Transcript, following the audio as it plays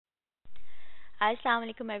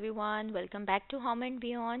Assalamu alaikum everyone. Welcome back to Home and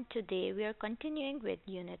Beyond. Today we are continuing with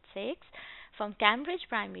Unit 6 from Cambridge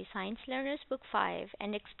Primary Science Learners Book 5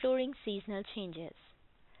 and exploring seasonal changes.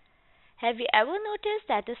 Have you ever noticed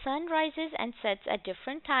that the sun rises and sets at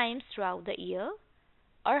different times throughout the year?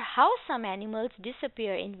 Or how some animals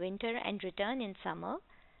disappear in winter and return in summer?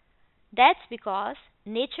 That's because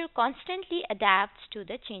nature constantly adapts to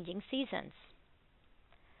the changing seasons.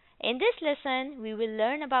 In this lesson, we will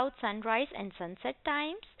learn about sunrise and sunset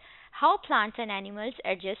times, how plants and animals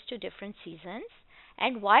adjust to different seasons,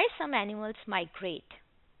 and why some animals migrate.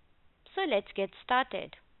 So let's get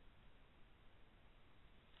started.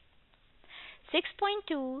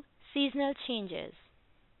 6.2 Seasonal Changes.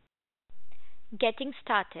 Getting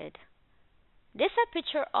started. This is a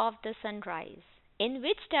picture of the sunrise. In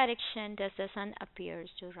which direction does the sun appear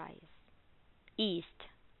to rise? East.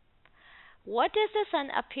 What does the sun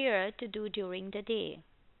appear to do during the day?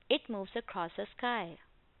 It moves across the sky.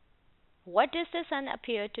 What does the sun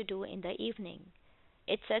appear to do in the evening?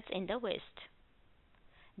 It sets in the west.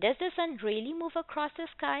 Does the sun really move across the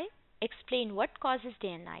sky? Explain what causes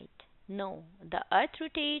day and night. No, the earth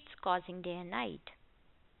rotates, causing day and night.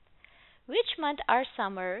 Which month are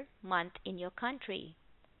summer month in your country?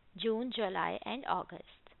 June, July, and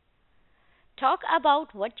August. Talk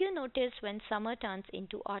about what you notice when summer turns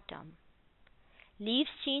into autumn.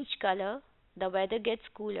 Leaves change color, the weather gets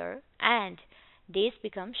cooler, and days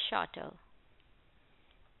become shorter.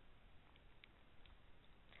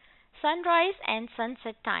 Sunrise and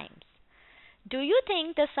sunset times. Do you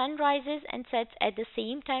think the sun rises and sets at the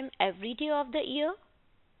same time every day of the year?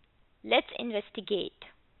 Let's investigate.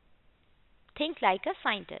 Think like a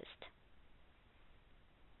scientist.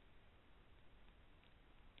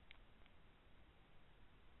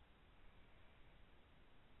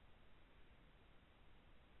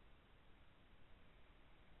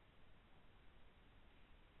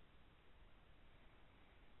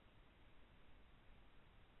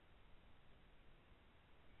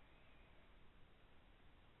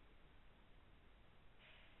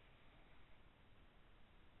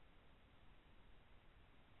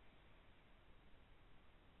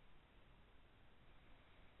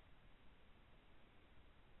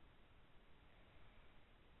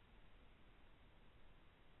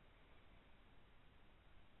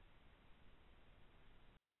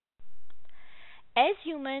 As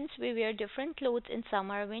humans, we wear different clothes in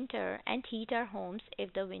summer or winter and heat our homes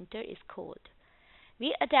if the winter is cold.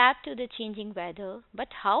 We adapt to the changing weather, but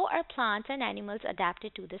how are plants and animals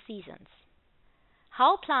adapted to the seasons?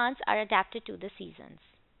 How plants are adapted to the seasons.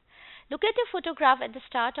 Look at the photograph at the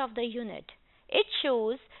start of the unit. It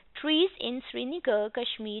shows trees in Srinagar,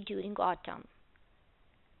 Kashmir during autumn.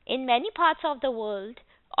 In many parts of the world,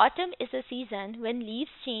 autumn is a season when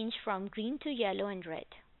leaves change from green to yellow and red.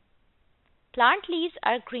 Plant leaves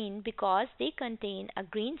are green because they contain a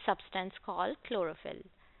green substance called chlorophyll.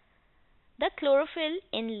 The chlorophyll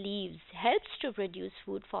in leaves helps to produce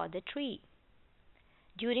food for the tree.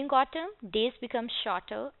 During autumn, days become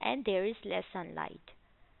shorter and there is less sunlight.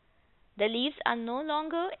 The leaves are no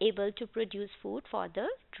longer able to produce food for the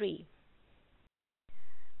tree.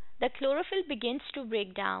 The chlorophyll begins to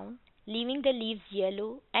break down, leaving the leaves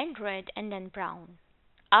yellow and red and then brown.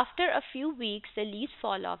 After a few weeks, the leaves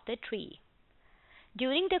fall off the tree.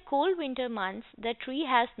 During the cold winter months, the tree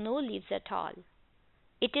has no leaves at all.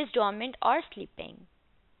 It is dormant or sleeping.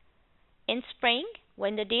 In spring,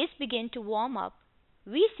 when the days begin to warm up,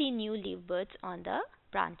 we see new leaf buds on the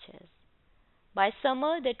branches. By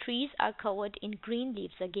summer, the trees are covered in green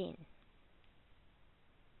leaves again.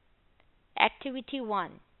 Activity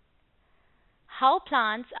 1. How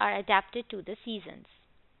plants are adapted to the seasons.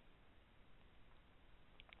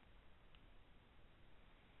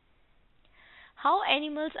 How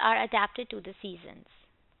animals are adapted to the seasons.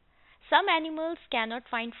 Some animals cannot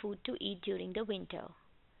find food to eat during the winter.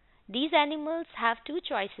 These animals have two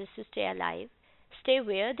choices to stay alive: stay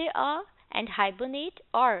where they are and hibernate,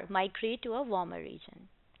 or migrate to a warmer region.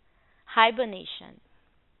 Hibernation.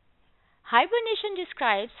 Hibernation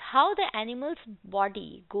describes how the animal's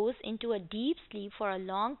body goes into a deep sleep for a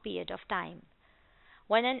long period of time.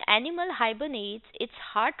 When an animal hibernates, its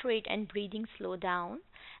heart rate and breathing slow down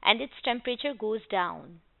and its temperature goes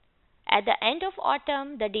down. At the end of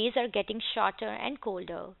autumn, the days are getting shorter and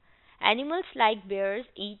colder. Animals like bears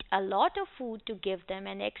eat a lot of food to give them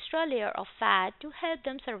an extra layer of fat to help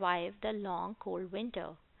them survive the long cold winter.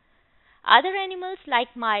 Other animals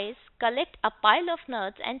like mice collect a pile of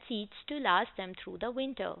nuts and seeds to last them through the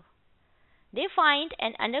winter. They find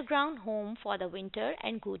an underground home for the winter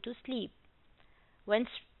and go to sleep. When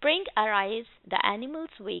spring arrives, the animals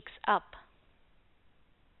wakes up.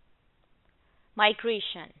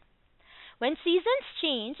 Migration. When seasons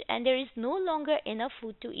change and there is no longer enough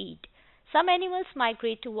food to eat, some animals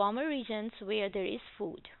migrate to warmer regions where there is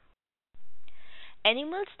food.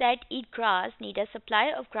 Animals that eat grass need a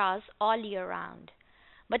supply of grass all year round.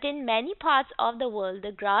 But in many parts of the world,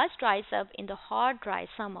 the grass dries up in the hot, dry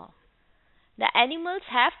summer. The animals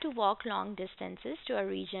have to walk long distances to a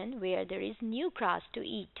region where there is new grass to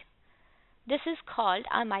eat. This is called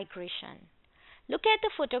a migration. Look at the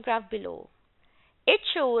photograph below. It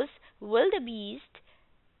shows wildebeest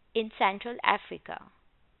in Central Africa.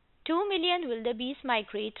 2 million wildebeest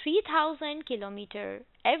migrate 3,000 kilometers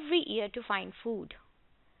every year to find food.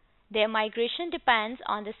 Their migration depends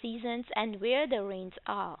on the seasons and where the rains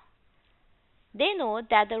are. They know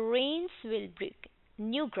that the rains will bring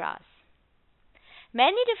new grass.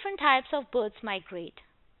 Many different types of birds migrate.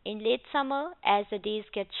 In late summer, as the days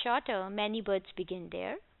get shorter, many birds begin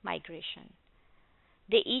their migration.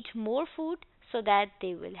 They eat more food so that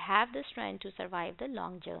they will have the strength to survive the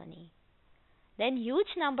long journey. Then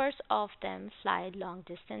huge numbers of them fly long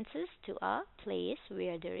distances to a place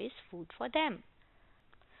where there is food for them.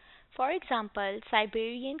 For example,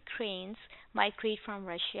 Siberian cranes migrate from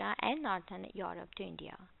Russia and northern Europe to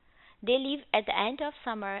India. They leave at the end of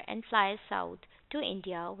summer and fly south to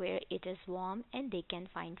India where it is warm and they can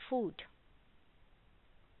find food.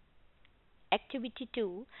 Activity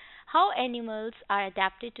 2. How animals are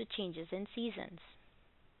adapted to changes in seasons.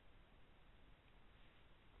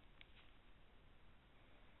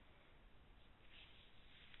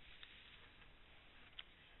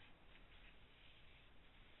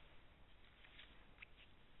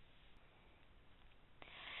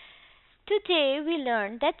 Today we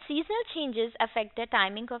learned that seasonal changes affect the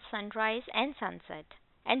timing of sunrise and sunset,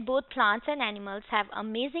 and both plants and animals have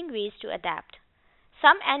amazing ways to adapt.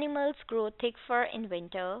 Some animals grow thick fur in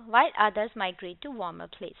winter, while others migrate to warmer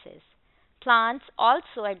places. Plants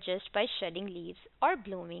also adjust by shedding leaves or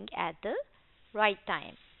blooming at the right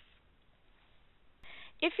time.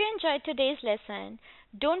 If you enjoyed today's lesson,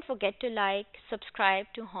 don't forget to like, subscribe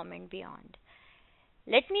to Home and Beyond.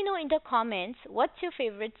 Let me know in the comments what's your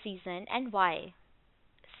favorite season and why.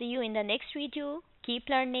 See you in the next video. Keep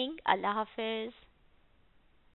learning. Allah Hafiz.